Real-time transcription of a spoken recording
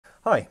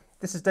Hi,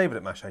 this is David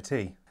at Mash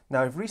IT.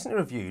 Now, I've recently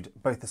reviewed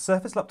both the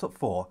Surface Laptop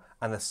 4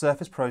 and the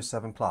Surface Pro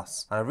 7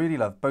 Plus, and I really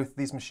love both of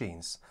these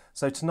machines.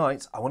 So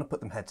tonight, I want to put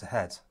them head to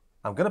head.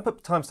 I'm going to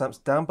put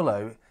timestamps down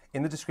below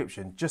in the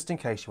description just in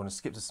case you want to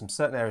skip to some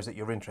certain areas that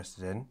you're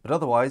interested in. But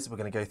otherwise, we're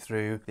going to go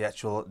through the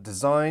actual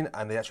design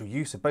and the actual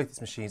use of both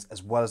these machines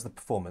as well as the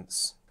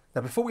performance.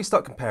 Now, before we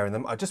start comparing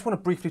them, I just want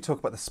to briefly talk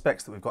about the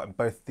specs that we've got in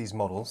both of these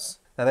models.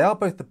 Now, they are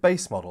both the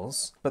base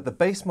models, but the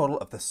base model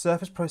of the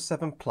Surface Pro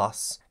 7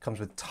 Plus comes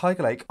with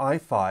Tiger Lake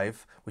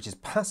i5, which is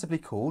passively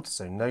cooled,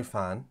 so no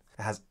fan.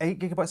 It has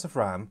 8GB of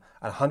RAM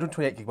and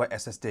 128GB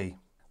SSD.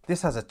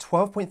 This has a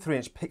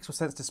 12.3-inch pixel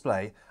sense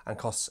display and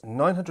costs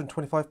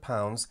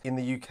 £925 in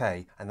the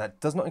UK, and that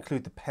does not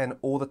include the pen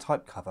or the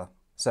type cover.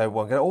 So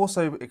we're going to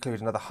also include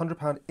another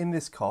 £100 in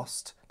this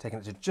cost, taking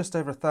it to just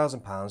over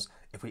 £1,000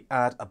 if we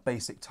add a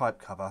basic type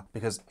cover,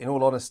 because in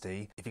all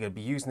honesty, if you're going to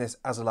be using this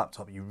as a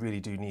laptop, you really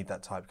do need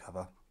that type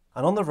cover.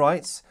 And on the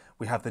right,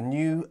 we have the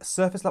new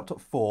Surface Laptop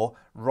 4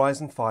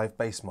 Ryzen 5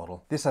 base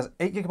model. This has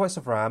 8GB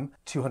of RAM,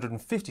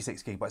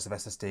 256GB of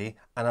SSD,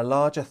 and a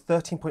larger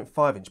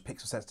 13.5-inch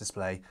pixel sense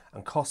display,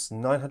 and costs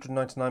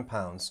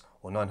 £999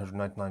 or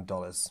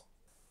 $999.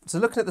 So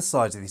looking at the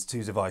sides of these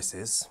two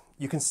devices,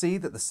 you can see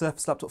that the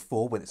Surface Laptop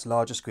 4 with its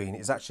larger screen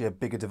is actually a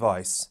bigger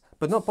device,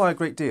 but not by a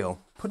great deal.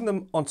 Putting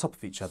them on top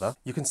of each other,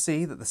 you can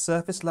see that the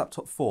Surface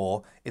Laptop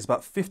 4 is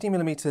about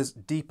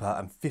 50mm deeper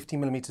and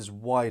 50mm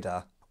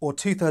wider, or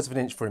 2/3 of an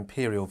inch for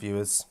imperial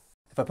viewers.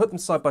 If I put them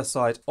side by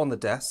side on the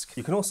desk,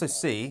 you can also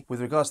see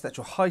with regards to the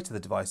actual height of the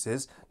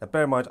devices, now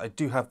bear in mind I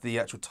do have the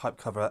actual type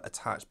cover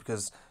attached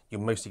because you're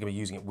mostly going to be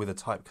using it with a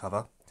type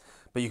cover.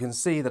 But you can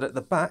see that at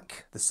the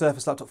back, the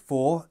Surface Laptop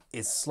 4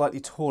 is slightly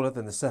taller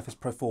than the Surface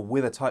Pro 4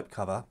 with a type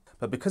cover.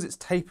 But because it's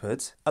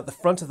tapered, at the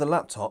front of the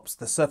laptops,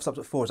 the Surface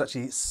Laptop 4 is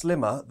actually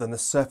slimmer than the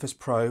Surface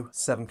Pro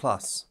 7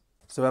 Plus.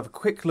 So we have a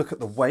quick look at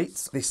the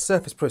weight. The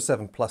Surface Pro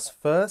 7 Plus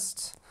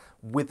first,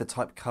 with the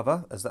type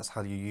cover, as that's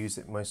how you use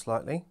it most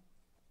likely.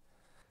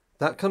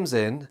 That comes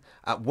in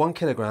at 1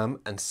 kilogram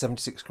and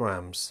 76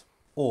 grams,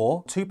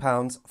 or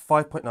 £2,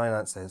 5.9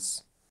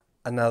 ounces.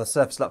 And now the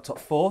Surface Laptop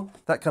 4,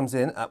 that comes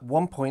in at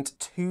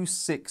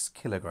 1.26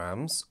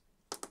 kilograms,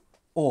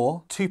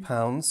 or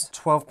 £2,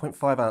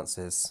 12.5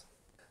 ounces.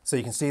 So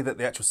you can see that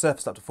the actual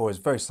Surface Laptop 4 is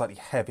very slightly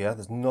heavier,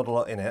 there's not a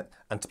lot in it,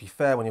 and to be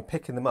fair, when you're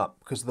picking them up,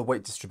 because of the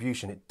weight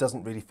distribution, it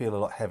doesn't really feel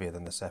a lot heavier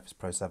than the Surface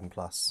Pro 7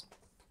 Plus.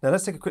 Now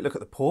let's take a quick look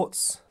at the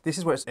ports. This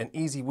is where it's an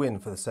easy win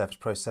for the Surface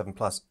Pro 7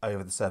 Plus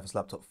over the Surface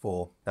Laptop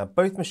 4. Now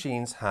both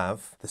machines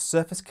have the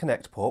Surface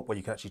Connect port, where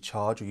you can actually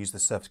charge or use the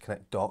Surface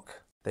Connect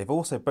dock. They've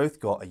also both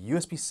got a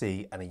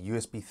USB-C and a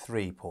USB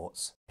 3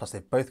 ports, plus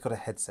they've both got a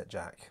headset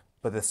jack.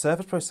 But the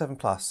Surface Pro 7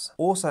 Plus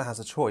also has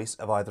a choice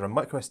of either a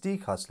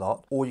microSD card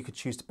slot, or you could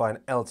choose to buy an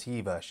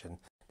LTE version.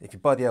 If you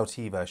buy the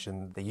LTE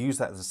version, they use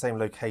that as the same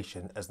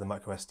location as the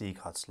microSD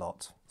card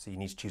slot, so you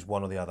need to choose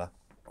one or the other.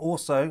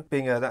 Also,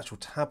 being an actual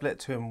tablet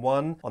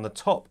 2-in-1, on the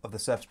top of the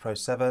Surface Pro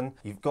 7,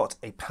 you've got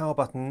a power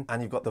button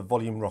and you've got the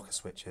volume rocker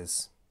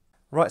switches.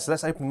 Right, so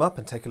let's open them up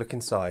and take a look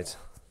inside.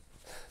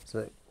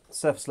 So,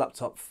 Surface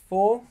Laptop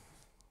 4.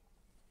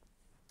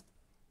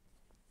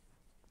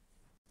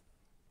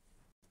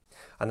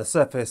 And the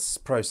Surface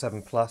Pro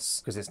 7 Plus,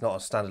 because it's not a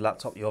standard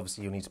laptop, you'll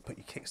need to put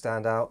your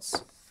kickstand out.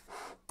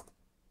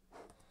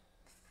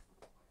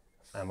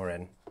 And we're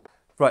in.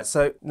 Right,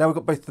 so now we've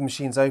got both of the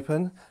machines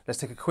open. Let's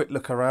take a quick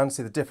look around,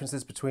 see the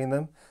differences between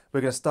them. We're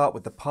going to start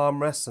with the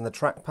palm rests and the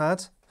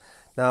trackpad.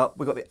 Now,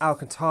 we've got the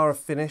Alcantara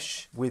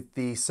finish with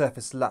the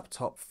Surface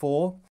Laptop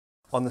 4.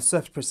 On the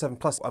Surface Pro 7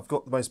 Plus, I've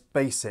got the most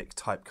basic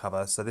type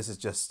cover, so this is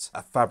just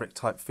a fabric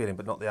type feeling,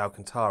 but not the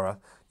Alcantara.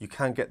 You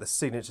can get the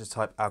signature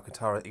type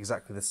Alcantara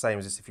exactly the same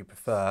as this if you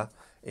prefer.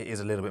 It is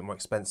a little bit more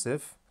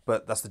expensive,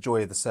 but that's the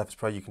joy of the Surface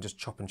Pro, you can just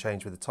chop and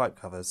change with the type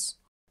covers.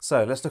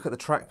 So let's look at the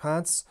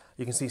trackpads.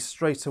 You can see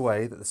straight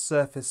away that the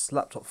Surface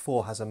Laptop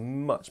 4 has a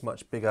much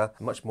bigger,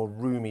 much more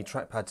roomy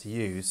trackpad to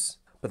use.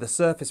 But the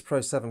Surface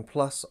Pro 7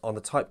 Plus on the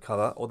type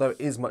cover, although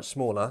it is much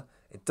smaller,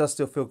 it does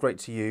still feel great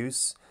to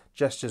use.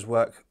 Gestures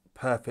work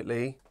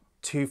perfectly.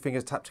 2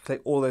 fingers tap to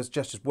click, all those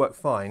gestures work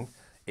fine.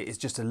 It is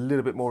just a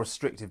little bit more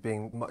restrictive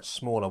being much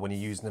smaller when you're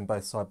using them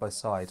both side by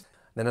side.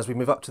 Then as we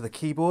move up to the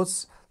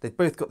keyboards, they've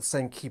both got the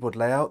same keyboard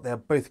layout. They're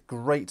both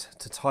great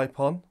to type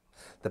on.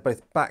 They're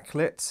both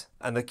backlit,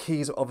 and the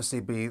keys will obviously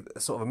be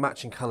sort of a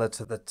matching colour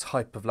to the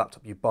type of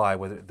laptop you buy,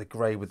 whether it's the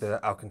grey with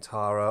the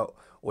Alcantara,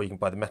 or you can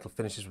buy the metal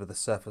finishes with the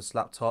Surface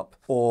Laptop,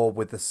 or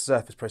with the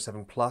Surface Pro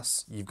 7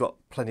 Plus, you've got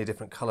plenty of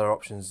different colour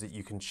options that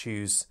you can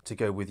choose to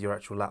go with your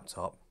actual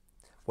laptop.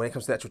 When it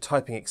comes to the actual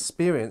typing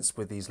experience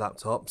with these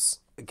laptops,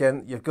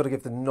 again, you've got to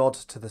give the nod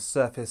to the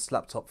Surface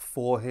Laptop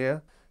 4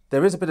 here.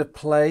 There is a bit of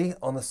play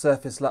on the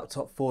Surface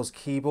Laptop 4's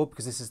keyboard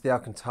because this is the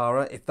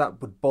Alcantara. If that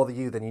would bother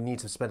you, then you need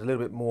to spend a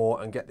little bit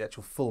more and get the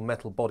actual full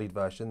metal bodied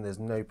version. There's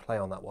no play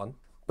on that one.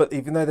 But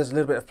even though there's a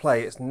little bit of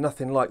play, it's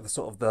nothing like the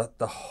sort of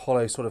the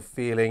hollow sort of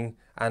feeling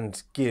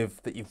and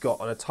give that you've got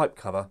on a type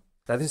cover.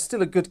 Now this is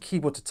still a good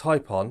keyboard to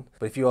type on,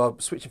 but if you are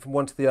switching from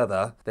one to the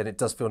other, then it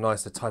does feel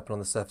nice to type on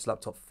the Surface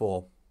Laptop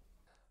 4.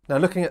 Now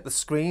looking at the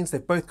screens,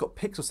 they've both got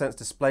pixel sense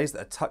displays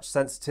that are touch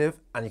sensitive,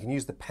 and you can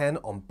use the pen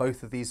on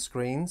both of these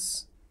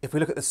screens. If we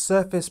look at the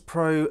Surface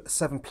Pro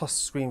 7 Plus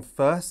screen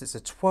first, it's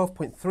a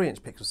 12.3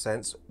 inch pixel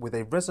sense with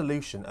a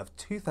resolution of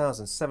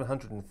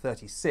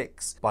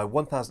 2736 by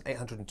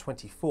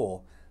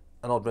 1824.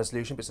 An odd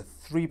resolution, but it's a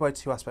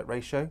 3:2 aspect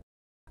ratio.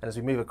 And as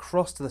we move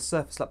across to the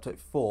Surface Laptop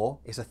 4,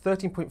 it's a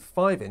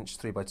 13.5 inch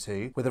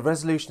 3:2 with a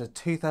resolution of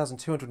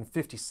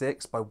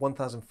 2256 by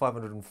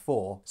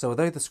 1504. So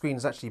although the screen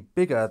is actually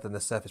bigger than the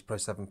Surface Pro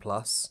 7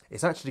 Plus,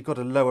 it's actually got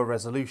a lower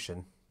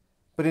resolution.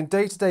 But in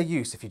day-to-day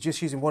use, if you're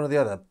just using one or the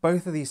other,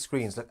 both of these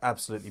screens look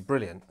absolutely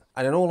brilliant.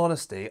 And in all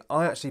honesty,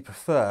 I actually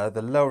prefer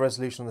the lower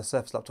resolution on the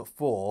Surface Laptop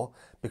 4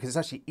 because it's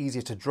actually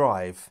easier to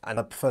drive, and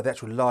I prefer the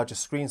actual larger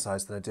screen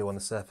size than I do on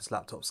the Surface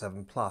Laptop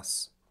 7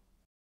 Plus.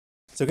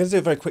 So we're going to do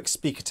a very quick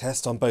speaker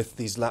test on both of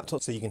these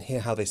laptops so you can hear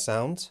how they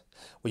sound.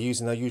 We're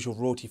using our usual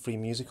royalty-free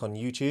music on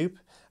YouTube,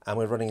 and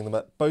we're running them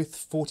at both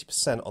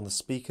 40% on the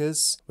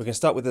speakers. We're going to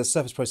start with the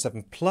Surface Pro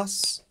 7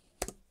 Plus.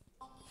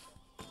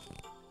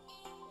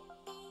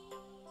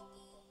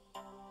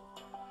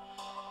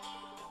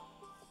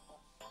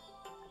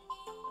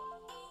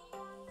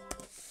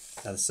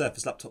 Now the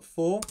Surface Laptop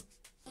 4.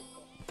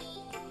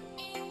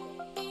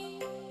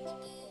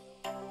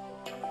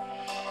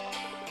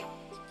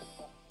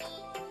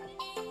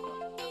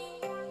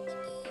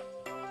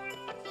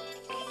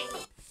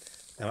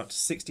 Now up to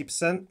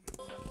 60%.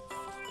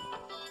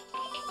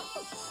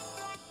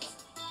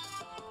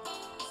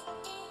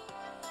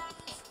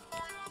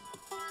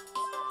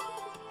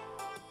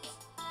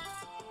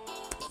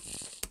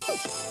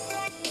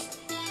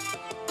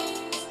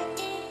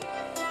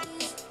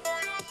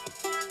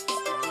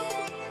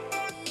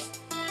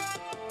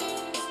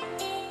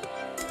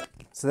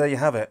 So there you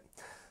have it.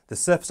 The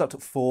Surface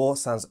Laptop 4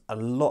 sounds a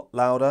lot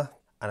louder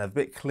and a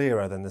bit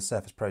clearer than the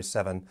Surface Pro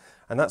 7.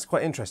 And that's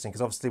quite interesting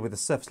because obviously with the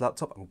Surface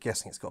Laptop, I'm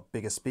guessing it's got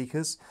bigger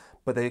speakers,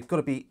 but they've got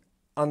to be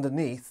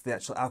underneath the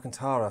actual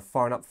Alcantara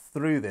firing up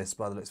through this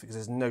by the looks because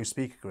there's no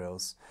speaker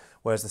grills.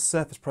 Whereas the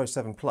Surface Pro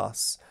 7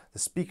 Plus, the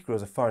speaker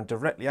grills are firing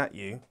directly at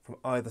you from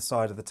either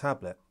side of the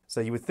tablet. So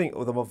you would think,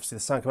 although obviously the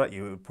sound coming at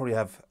you, it would probably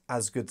have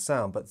as good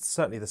sound, but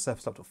certainly the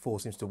Surface Laptop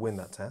 4 seems to win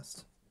that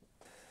test.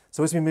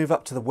 So as we move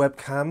up to the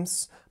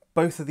webcams,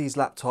 both of these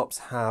laptops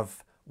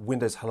have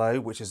Windows Hello,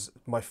 which is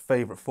my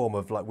favourite form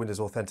of like Windows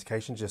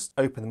authentication. Just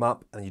open them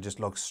up and you just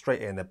log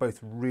straight in. They're both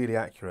really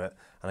accurate,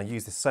 and I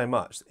use this so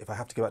much. If I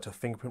have to go back to a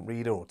fingerprint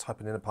reader or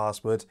typing in a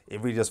password,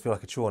 it really does feel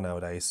like a chore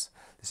nowadays.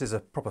 This is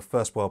a proper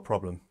first world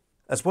problem.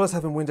 As well as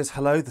having Windows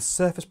Hello, the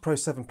Surface Pro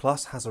 7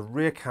 Plus has a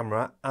rear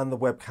camera and the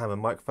webcam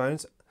and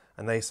microphones,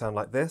 and they sound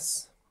like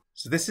this.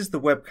 So this is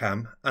the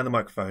webcam and the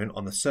microphone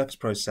on the Surface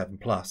Pro 7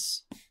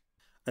 Plus.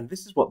 And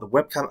this is what the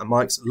webcam and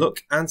mics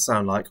look and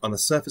sound like on the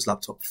Surface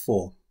Laptop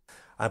 4.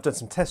 I've done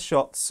some test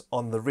shots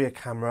on the rear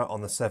camera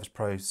on the Surface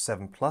Pro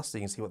 7 Plus so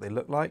you can see what they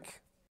look like.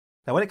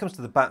 Now when it comes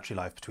to the battery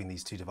life between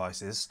these two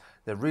devices,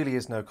 there really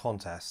is no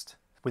contest.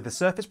 With the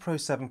Surface Pro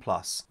 7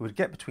 Plus, we would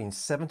get between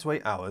 7 to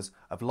 8 hours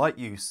of light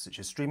use such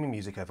as streaming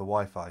music over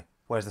Wi-Fi,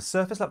 whereas the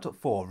Surface Laptop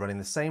 4 running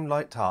the same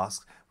light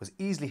tasks was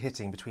easily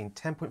hitting between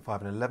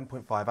 10.5 and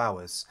 11.5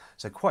 hours,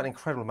 so quite an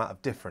incredible amount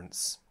of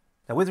difference.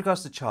 Now with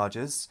regards to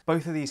chargers,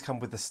 both of these come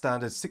with the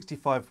standard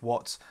 65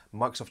 watt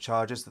Microsoft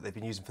chargers that they've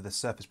been using for the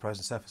Surface Pros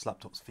and Surface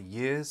Laptops for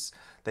years.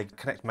 They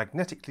connect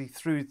magnetically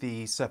through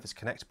the Surface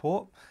Connect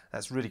port.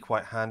 That's really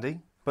quite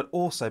handy. But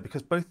also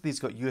because both of these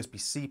got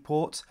USB-C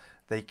port,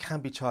 they can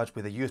be charged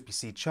with a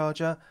USB-C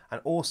charger and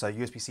also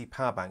USB-C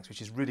power banks,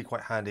 which is really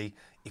quite handy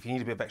if you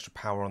need a bit of extra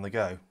power on the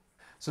go.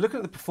 So looking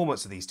at the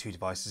performance of these two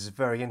devices is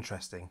very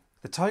interesting.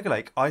 The Tiger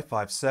Lake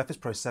i5 Surface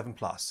Pro 7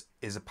 Plus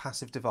is a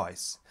passive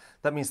device.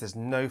 That means there's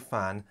no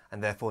fan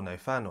and therefore no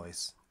fan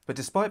noise. But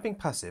despite being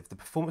passive, the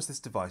performance of this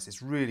device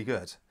is really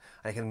good,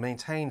 and it can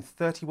maintain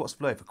 30 watts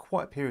of load for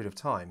quite a period of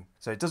time,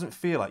 so it doesn't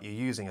feel like you're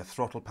using a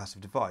throttle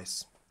passive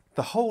device.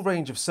 The whole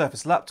range of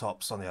Surface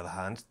laptops, on the other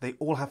hand, they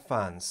all have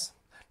fans.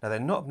 Now they're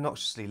not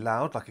obnoxiously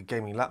loud like a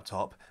gaming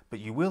laptop, but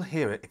you will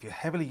hear it if you're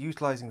heavily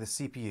utilising the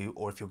CPU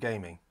or if you're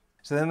gaming.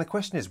 So then the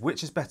question is,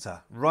 which is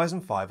better,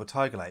 Ryzen 5 or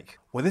Tiger Lake?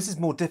 Well, this is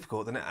more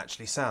difficult than it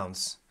actually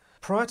sounds.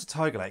 Prior to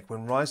Tiger Lake,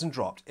 when Ryzen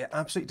dropped, it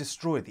absolutely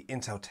destroyed the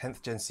Intel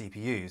 10th gen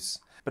CPUs.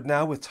 But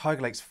now with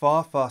Tiger Lake's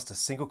far faster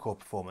single core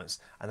performance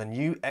and the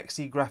new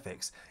Xe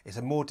graphics, it's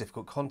a more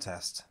difficult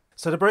contest.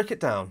 So to break it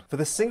down, for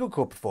the single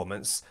core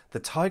performance, the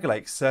Tiger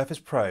Lake Surface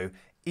Pro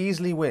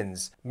easily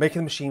wins, making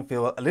the machine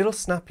feel a little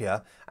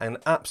snappier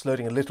and apps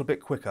loading a little bit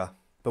quicker.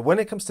 But when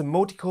it comes to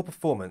multi-core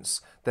performance,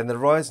 then the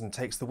Ryzen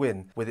takes the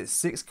win with its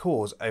 6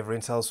 cores over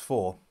Intel's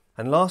 4.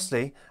 And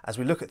lastly, as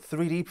we look at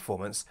 3D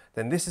performance,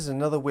 then this is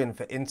another win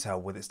for Intel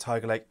with its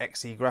Tiger Lake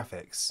Xe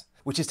graphics,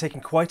 which is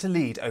taking quite a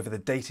lead over the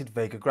dated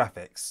Vega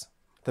graphics.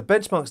 The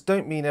benchmarks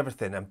don't mean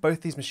everything, and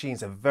both these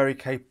machines are very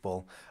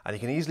capable, and you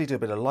can easily do a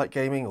bit of light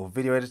gaming or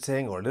video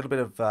editing or a little bit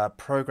of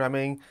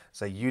programming,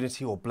 say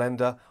Unity or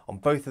Blender, on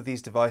both of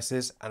these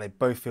devices, and they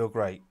both feel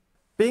great.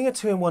 Being a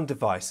 2-in-1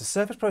 device, the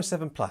Surface Pro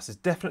 7 Plus is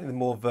definitely the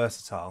more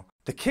versatile,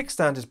 The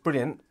kickstand is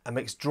brilliant and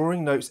makes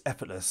drawing notes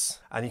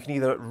effortless, and you can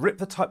either rip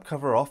the type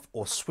cover off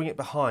or swing it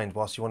behind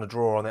whilst you want to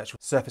draw on the actual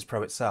Surface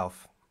Pro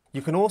itself.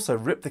 You can also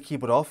rip the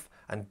keyboard off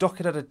and dock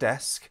it at a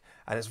desk,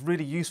 and it's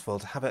really useful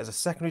to have it as a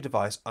secondary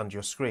device under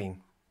your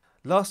screen.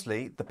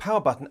 Lastly, the power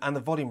button and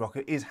the volume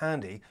rocker is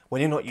handy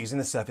when you're not using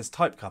the Surface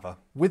type cover.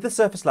 With the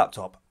Surface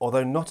laptop,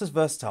 although not as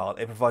versatile,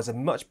 it provides a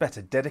much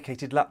better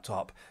dedicated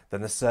laptop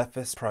than the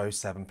Surface Pro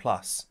 7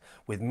 Plus,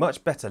 with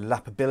much better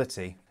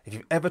lappability. If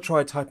you've ever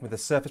tried typing with the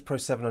Surface Pro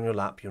 7 on your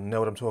lap, you'll know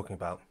what I'm talking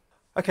about.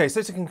 Okay,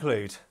 so to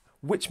conclude,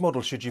 which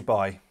model should you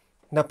buy?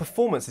 Now,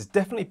 performance is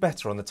definitely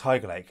better on the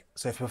Tiger Lake,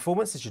 so if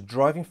performance is your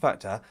driving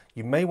factor,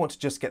 you may want to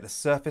just get the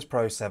Surface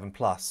Pro 7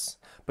 Plus.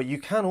 But you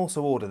can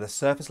also order the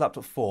Surface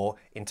Laptop 4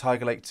 in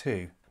Tiger Lake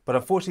 2, but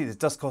unfortunately this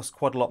does cost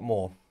quite a lot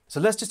more. So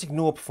let's just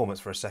ignore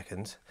performance for a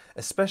second,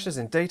 especially as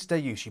in day-to-day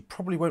use you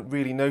probably won't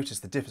really notice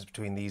the difference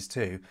between these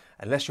two,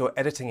 unless you're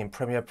editing in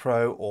Premiere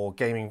Pro or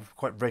gaming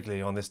quite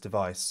regularly on this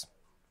device.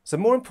 So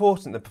more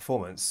important than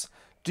performance,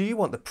 do you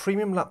want the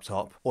premium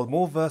laptop or the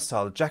more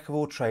versatile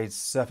jack-of-all-trades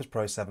Surface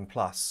Pro 7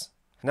 Plus?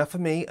 Now for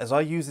me, as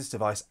I use this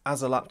device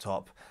as a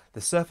laptop,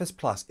 the Surface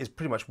Plus is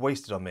pretty much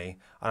wasted on me,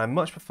 and I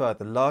much prefer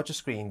the larger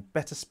screen,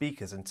 better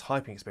speakers and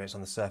typing experience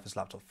on the Surface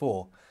Laptop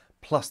 4,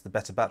 plus the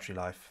better battery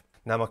life.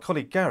 Now my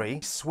colleague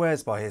Gary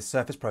swears by his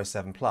Surface Pro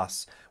 7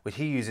 Plus, which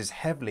he uses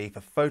heavily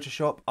for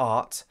Photoshop,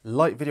 art,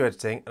 light video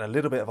editing and a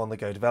little bit of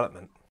on-the-go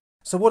development.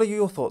 So what are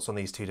your thoughts on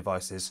these two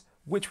devices?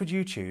 Which would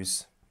you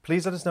choose?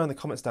 Please let us know in the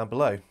comments down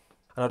below.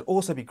 And I'd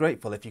also be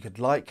grateful if you could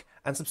like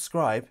and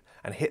subscribe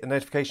and hit the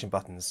notification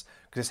buttons,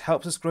 because this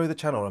helps us grow the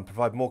channel and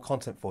provide more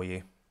content for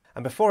you.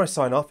 And before I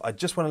sign off, I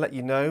just want to let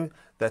you know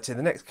that in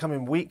the next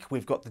coming week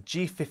we've got the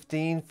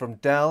G15 from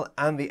Dell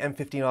and the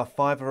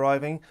M15R5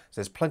 arriving,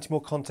 so there's plenty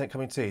more content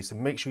coming too, so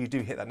make sure you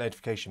do hit that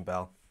notification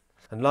bell.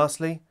 And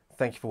lastly,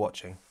 thank you for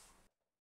watching.